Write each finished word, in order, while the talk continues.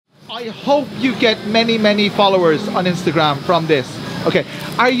I hope you get many followers on Instagram from this. Okay,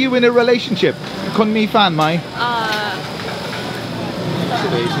 are you in a relationship? Kun mi fan mai?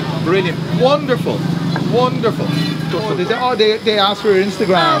 Brilliant, wonderful. They ask for your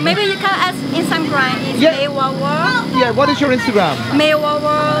Instagram. Oh, maybe you can ask Instagram. It's Yeah. Yeah, what is your Instagram?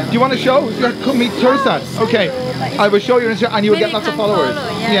 Do you want to show? Yeah, kun mi Thursday. Okay, I will show your Instagram and you will get lots of followers.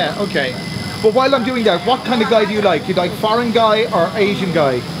 Yeah, okay. But while I'm doing that, what kind of guy do you like? You like foreign guy or Asian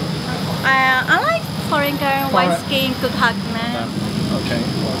guy? I like foreign girl, white skin, good heart man. Okay,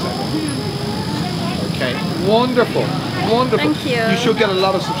 okay, wonderful. Thank you. You should get a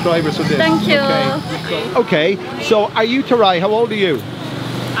lot of subscribers with this. Thank you. Okay, so are you Tarai? How old are you?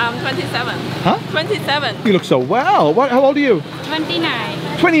 I'm 27. Huh? 27. You look so well. How old are you?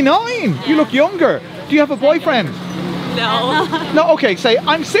 29. 29? You look younger. Do you have a boyfriend? No. No, okay, say,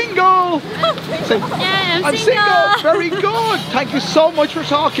 I'm single. Say, Yeah, I'm single. Very good. Thank you so much for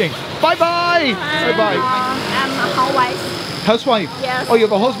talking. Bye-bye. Bye-bye. I'm a housewife. Housewife? Yes. Oh, you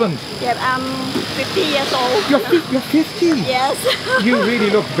have a husband? Yes, I'm 50 years old. You're 50? Yes. You really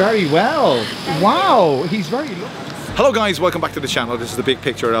look very well. Wow, he's very Hello guys, welcome back to the channel. This is the big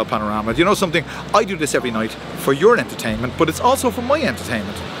picture at Panorama. Do you know something? I do this every night for your entertainment, but it's also for my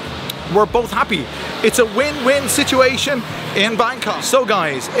entertainment. We're both happy. It's a win-win situation in Bangkok. So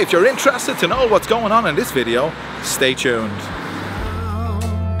guys, if you're interested to know what's going on in this video, stay tuned.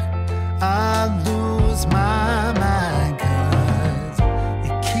 I lose my mind 'cause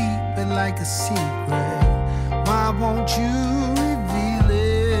you keep it like a secret. Why won't you reveal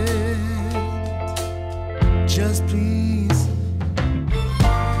it? Just please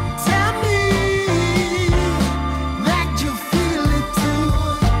tell me that you feel it too.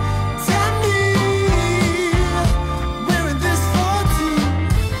 Tell me we're in this for two.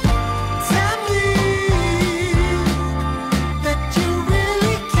 Tell me that you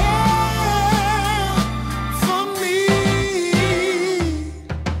really care for me.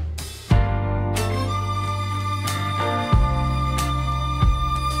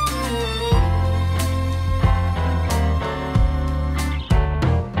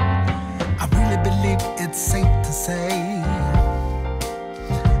 I really believe it's safe to say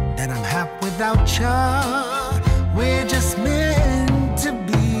that I'm happy without you. We're just meant to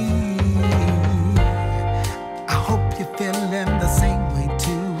be. I hope you're feeling the same way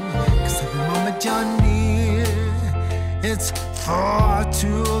too. 'Cause every moment you're near, it's far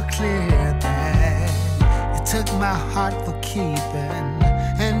too clear that you took my heart for keeping,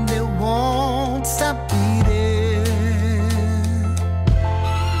 and it won't stop beating.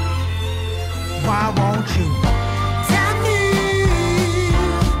 Why won't you tell me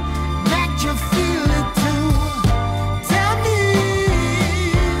that you feel it too? Tell me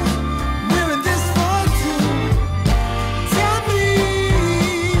we're in this for two. Tell me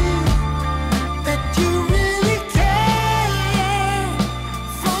that you really care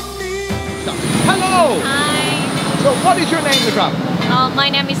for me. Hello! Hi. So what is your name, Nikram? My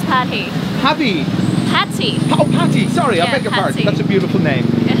name is Patty. Patty. Patty. Oh, Patty, sorry, I Yeah, beg your pardon. Patty. That's a beautiful name.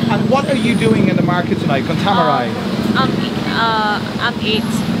 Yeah. And what are you doing in the market tonight? Contamarai. I'm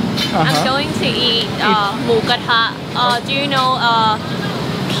going to eat mu katha. Do you know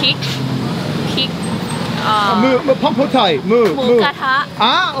kick? Pampotai, mu. Mu katha.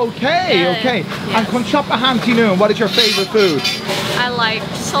 Ah, okay, Yeah, okay. yes. And Konchap Ahantinoon, what is your favorite food? I like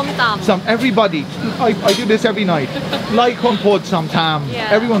som tam. Everybody, I do this every night. Like Kompod Samtam.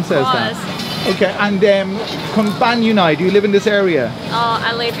 Yeah, Everyone says of that. course. Okay, and Konban Unai, do you live in this area?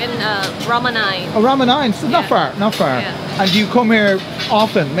 I live in Ramanai. Oh, Ramanine, so not Yeah. far, not far. Yeah. And do you come here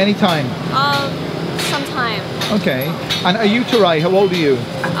often, many times? Sometime. Okay. And are you Tarai? How old are you?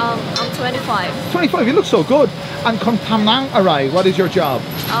 I'm 25. 25, you look so good. And Kontamnang Arai, what is your job?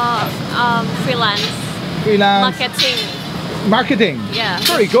 Freelance. Freelance? Marketing. Marketing? Yeah.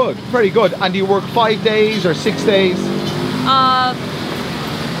 Very good, very good. And do you work 5 days or 6 days?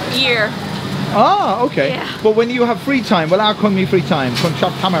 Year. Ah, okay. Yeah. But when you have free time, well, I'll come me free time. Kon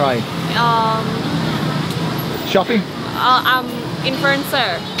shop tamarai. Shopping? I'm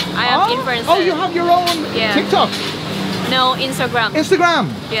influencer. I am influencer. Oh, you have your own Yeah. TikTok? No, Instagram. Instagram?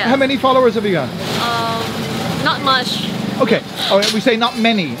 Yeah. How many followers have you got? Not much. Okay. Oh, we say not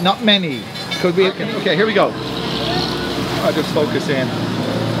many, not many. Could we? Okay, here we go. I'll just focus in.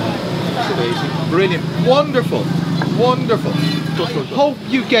 Brilliant. Wonderful. Wonderful. Hope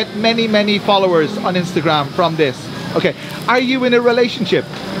you get many followers on Instagram from this. Okay. Are you in a relationship?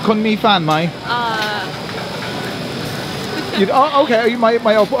 Kun mi fan mai? Oh, okay. Are you my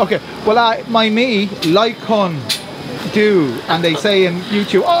okay. Well, my me like kun do, and they say in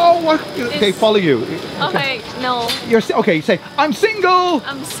YouTube, oh, what they follow you. Okay, No, Okay, say, I'm single!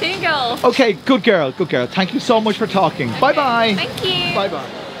 I'm single. Okay, good girl, good girl. Thank you so much for talking. Bye-bye. Thank you. Bye-bye.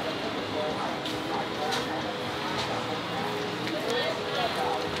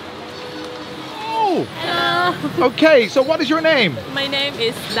 Oh! Hello. Okay, so what is your name? My name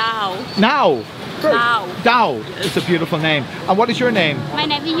is Dao. Now. Dao. Dao. It's a beautiful name. And what is your name? My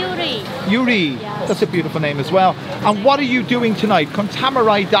name is Yuri. Yuri. Yes. That's a beautiful name as well. And what are you doing tonight?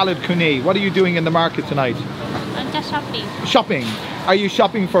 Kontamarai Dalad Kuni. What are you doing in the market tonight? I'm just shopping. Shopping. Are you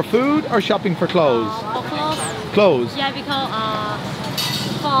shopping for food or shopping for clothes? For clothes. Clothes. Yeah, because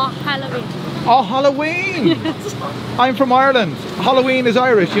for Halloween. Oh, Halloween! I'm from Ireland. Halloween is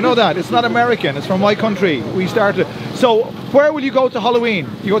Irish, you know that. It's not American, it's from my country. We started. So, where will you go to Halloween?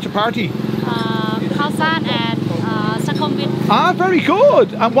 You go to party? Khao and Sukhumvit. Ah, very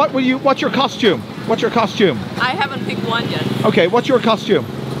good. And what's your costume? What's your costume? I haven't picked one yet. Okay, what's your costume?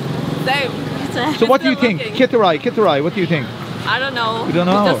 Same. So what do you Still think? looking. Kitarai, what do you think? I don't know. You don't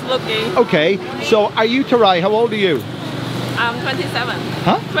know? Just looking. Okay, so are you Tarai? How old are you? I'm 27.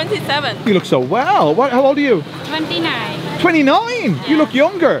 Huh? 27. You look so well. How old are you? 29. 29? You look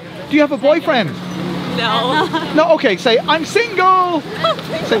younger. Do you have a boyfriend? No. No, okay, say, I'm single.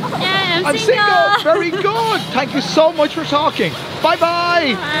 Say, Yeah, I'm single. Very good. Thank you so much for talking.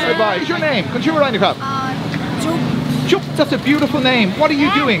 Bye-bye. Bye-bye. What's your name? Consumer Rhino Crab. Chup, that's a beautiful name. What are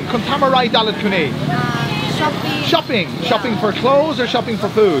you doing? Kontamarai Dalit Kuni. Shopping. Shopping. Shopping for clothes or shopping for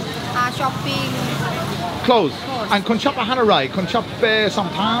food? Shopping. Clothes. And Konchapa Hanarai. Konchapa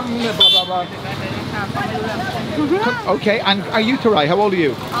Samtam. Blah, blah, blah. Okay, and are you Tarai? How old are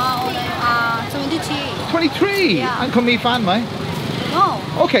you? 23. 23. Yeah. And come me fan, mate. No.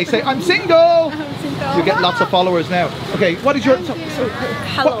 Okay, say I'm single. You get lots of followers now. Okay, what is your...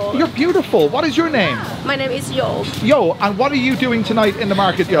 Hello. You're beautiful. What is your name? My name is Yo. Yo, and what are you doing tonight in the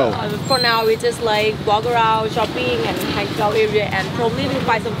market, Yo? For now, we just like walk around shopping and hang out area and probably we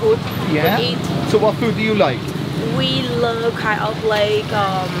buy some food Yeah? to eat. So what food do you like? We love kind of like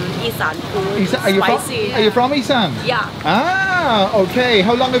Isan food, spicy. Are you from Isan? Yeah. Ah, okay.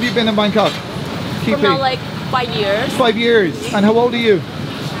 How long have you been in Bangkok? For now, like 5 years. 5 years. And how old are you?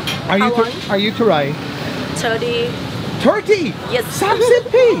 Are you Tarai? 30. 30? Yes.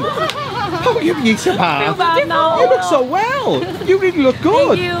 30p? How are you Feel bad now. You look so well. You really look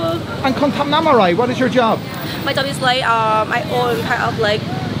good. Thank you. And Kontamnamarai, what is your job? My job is like I own kind of like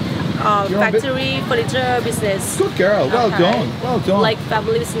Your own factory furniture business. Good girl. Well Okay. done. Well done. Like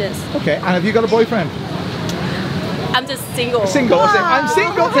family business. Okay, and have you got a boyfriend? I'm just single. Single. Say, I'm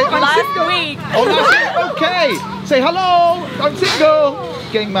single. Say, I'm Last single. week. Oh, last week. Okay. Say hello. I'm single.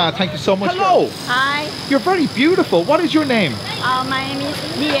 Gang man, thank you so much. Hello. Hi. You're very beautiful. What is your name? My name is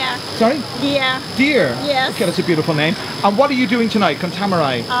Dia. Sorry? Dia. Dear. Yes. Okay, that's a beautiful name. And what are you doing tonight?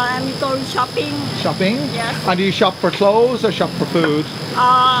 Kontamarai. I'm going shopping. Shopping? Yes. And do you shop for clothes or shop for food?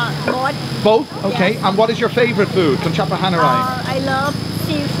 Both. Both? Okay. Yes. And what is your favorite food? Konchapa Hanarai. I love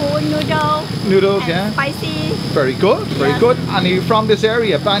seafood noodle. Noodles, And yeah? spicy. Very good. Very Yes. good. And are you from this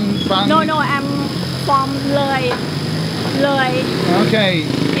area? Ban. No, I'm from Loi. Loi. Okay.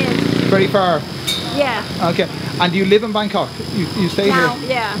 Yes. Very far. Yeah. Okay. And do you live in Bangkok? You stay Now, here?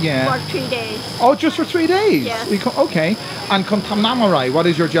 yeah. Yeah. For 3 days. Oh, just for 3 days? Yes. Okay. And Kontamamarai, what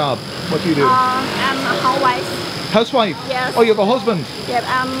is your job? What do you do? I'm a housewife. Housewife? Yes. Oh, you have a husband? Yeah,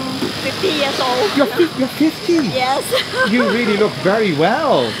 I'm 50 years old. You're 50? Yes. You really look very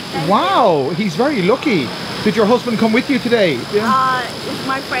well. Wow, he's very lucky. Did your husband come with you today? Yeah. It's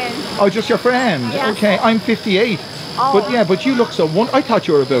my friend. Oh, just your friend? Yes. Okay, I'm 58. Oh. But you look so I thought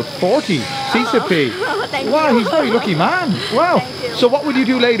you were about 40. CCP. Thank Wow, you. he's a very lucky man. Wow. Thank you. So what will you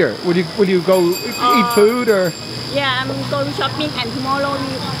do later? Will you go eat food or? Yeah, I'm going shopping and tomorrow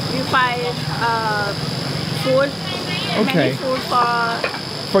we buy food. Okay. Many food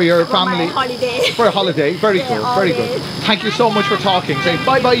For your for family? my holiday. For a holiday? Very Yeah, good, all very day. good. Thank you so much for talking. Say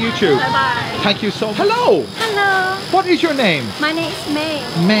bye-bye YouTube. Bye-bye. Thank you so much. Hello! Hello. What is your name? My name is May.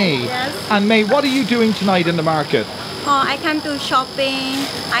 May. Yes. And May, what are you doing tonight in the market? I come to shopping.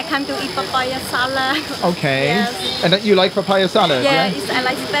 I come to eat papaya salad. Okay. Yes. And that you like papaya salad, Yeah, yeah? I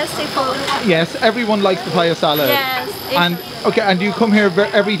like spicy food. Yes, everyone likes papaya salad. Yes. And okay, and do you come here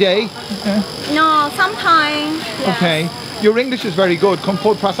every day? No, sometimes. Yes. Okay. Your English is very good. Come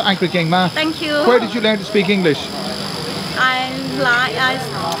put prasa ankle gang ma. Thank you. Where did you learn to speak English?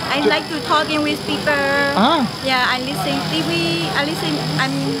 I like to talking with people. Ah. Yeah, I listen TV. I listen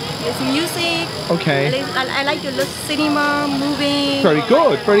music. Okay. I like to look cinema, movie. Very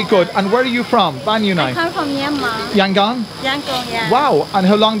good, very good. And where are you from? Ban I Yunai? come from Myanmar. Yangon? Yangon, yeah. Wow. And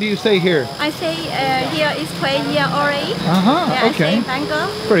how long do you stay here? I say here is 12 years already. Uh-huh, Yeah, I stay okay. in Bangkok.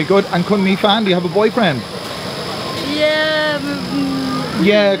 Very good. And Kun Mi Fan, do you have a boyfriend?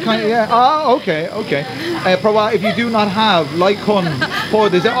 Yeah, kind of, yeah. Oh, okay, okay. เพราะว่า if you do not have like คนพอ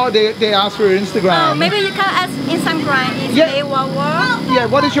they say oh they ask for your Instagram. Maybe you can ask Instagram is Yeah. Maywawa. Yeah,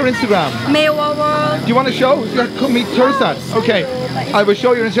 what is your Instagram? Maywawa. Do you want to show? Yeah, come meet Thursday. Okay, I will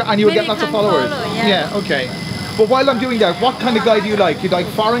show your Instagram and you will Maybe get lots of you can followers. follow, yeah. Okay. But while I'm doing that, what kind of guy do you like? You like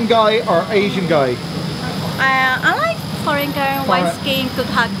foreign guy or Asian guy? I like foreign girl, white Foreign- skin, good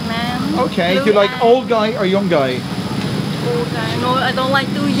hug man. Okay. Do blue you like eye. old guy or young guy? Old guy. No, I don't like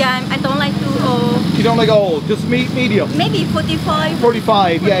too young. I don't like too old. You don't like old, just medium. Maybe 45.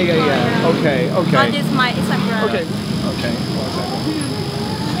 45. Yeah. Okay. That is my Instagram. Okay. Okay. One second.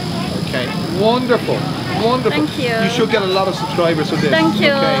 Okay. Wonderful. Wonderful. Thank you. You should get a lot of subscribers with this. Thank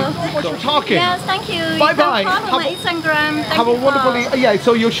you. Okay. Thanks for talking. Yes, thank you. Bye-bye. You can follow my Instagram. Thank Have a you wonderful for- yeah.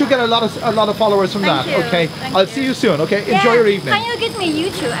 So you should get a lot of followers from Thank that. you. Okay. Thank I'll you. see you soon. Okay. Yeah. Enjoy your evening. Can you give me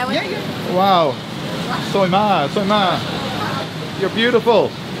YouTube? I want Yeah, yeah. Wow. Soy ma. You're beautiful.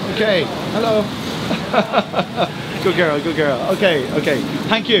 Okay. Hello. Good girl. Okay.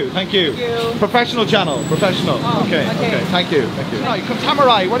 Thank you. Professional channel. Professional. Okay. Thank you. Right,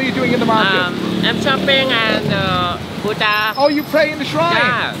 Tamarai, what are you doing in the market? I'm shopping and Buddha. Oh, you pray in the shrine?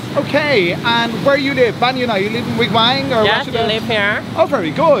 Yeah. Okay. And where you live? Banyuna, you live in Wigwang? Or Yes, what's you it? live here. Oh,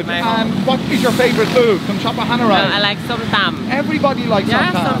 very good. My home. And what is your favorite food? Kamchapa Hanarai. I like some tam. Everybody likes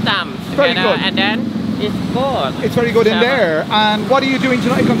Yeah, somtam. some tam. Very good. And then it's good. It's very good in Seven. there. And what are you doing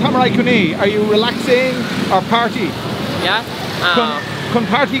tonight? Kun Tamarai Kuni. Are you relaxing or party? Yeah. Kun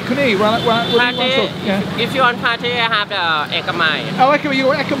party Kuni. Party. Yeah. If you want party, I have the ekamai. Oh, Ekamai, you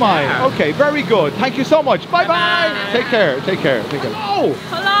were Ekamai. Yeah. Okay, very good. Thank you so much. Bye bye. Bye-bye. Take care. Oh,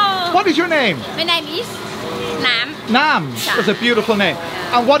 Hello. what is your name? My name is Nam. Nam. That's a beautiful name.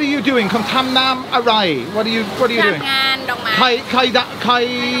 And what are you doing? Kun Tam Nam Arai. What are you doing? ทำงานดอกไม้ Kai. ขายดอก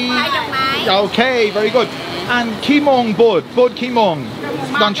ไม้ Okay, very good. And Kimong Bud Kimong.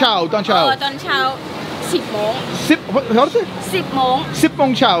 Don Chow. ตอนเช้า10 โมง What is it? 10 โมง Sip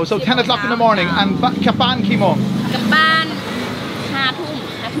Mong Chow, so 10 o'clock in the morning. And Kapan Kimong. กลับบ้าน5 ทุ่ม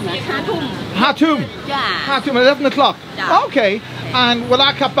5 ทุ่ม Hatum. จ้า Hatum, 11 o'clock. Yeah. Okay. And wala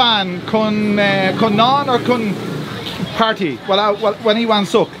Kapan kun non or kun party? When he wants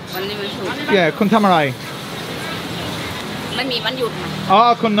suk. วันนี้วันศุกร์ Yeah, kun Tamarai. ไม่มีวันหยุด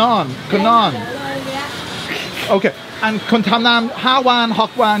Oh, kun non. Okay. And kun Tamnam Hawan,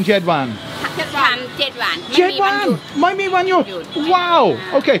 Hokwan, Jedwan. ทำ7 วันไม่มีวันหยุด Jedwan. Might be one you. Wow.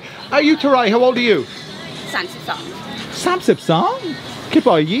 Okay. Are you Tarai? How old are you? 32 Samsip song?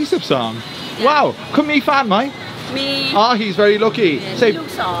 Kipa Yisip song. Wow. Kun me fan, mai? มี Oh, he's very lucky. Say, ลูก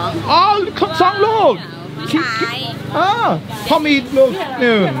 2 oh, kun song log. ผู้ชาย Ah, Tommy look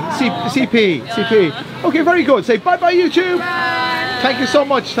noon. CP. Okay, very good. Say bye YouTube. Thank you so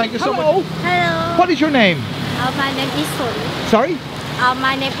much. Much. Hello What is your name? my name is Sun Sorry?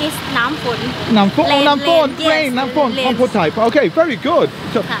 my name is น้ำฝน Namphon. Oh, Lane, Namphon. Lane, yes, Lane, Namphon. Lane. Namphon type. Okay, very good.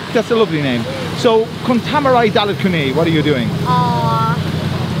 So, that's a lovely name. So, Kuntamarai Dalit Kuni, what are you doing?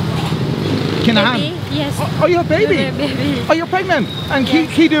 Kinahan. baby yes Oh, you have baby. baby Oh, you're pregnant. And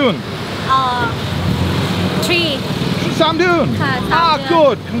Kidun. 3 Samdun.ค่ะ, Ah, Samdun.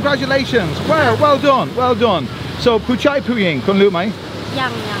 good. Congratulations. Well done. So, Puchai Puying, Kun Lu Mai? ยั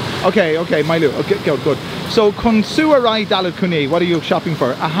ง Okay, my Lu. Okay, good. So, Kun Suarai Dalit Kuni, what are you shopping for?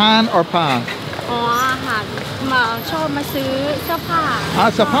 Ahan or Pa? อ๋ออาหารมาชอบมาซื้อเสื้อผ้า Ah,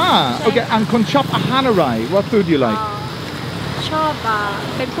 Sapa. Okay, and Kun Chop Ahanarai, what food do you like? ชอบ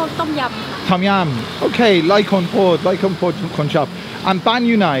เป็นพวกต้มยำค่ะ Tom Yam. Okay, like on pod, Kun Chop. And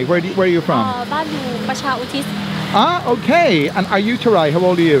Banyunai, where are you from? บ้านอยู่ประชาอุทิศ Ah, okay. And are you Tarai? How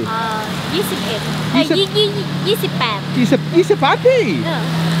old are you? 21 28 Yisipati.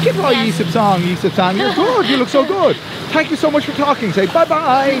 Yeah. Keep on Yes. Yisip song. You're good. You look so good. Thank you so much for talking. Say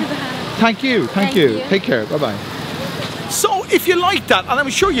bye-bye. Thank you. Take care. Bye-bye. So if you liked that, and I'm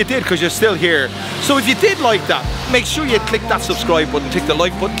sure you did because you're still here, so if you did like that, make sure you click that subscribe button, click the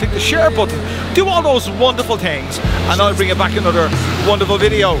like button, click the share button, do all those wonderful things, and I'll bring you back another wonderful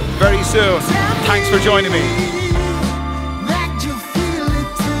video very soon. Thanks for joining me.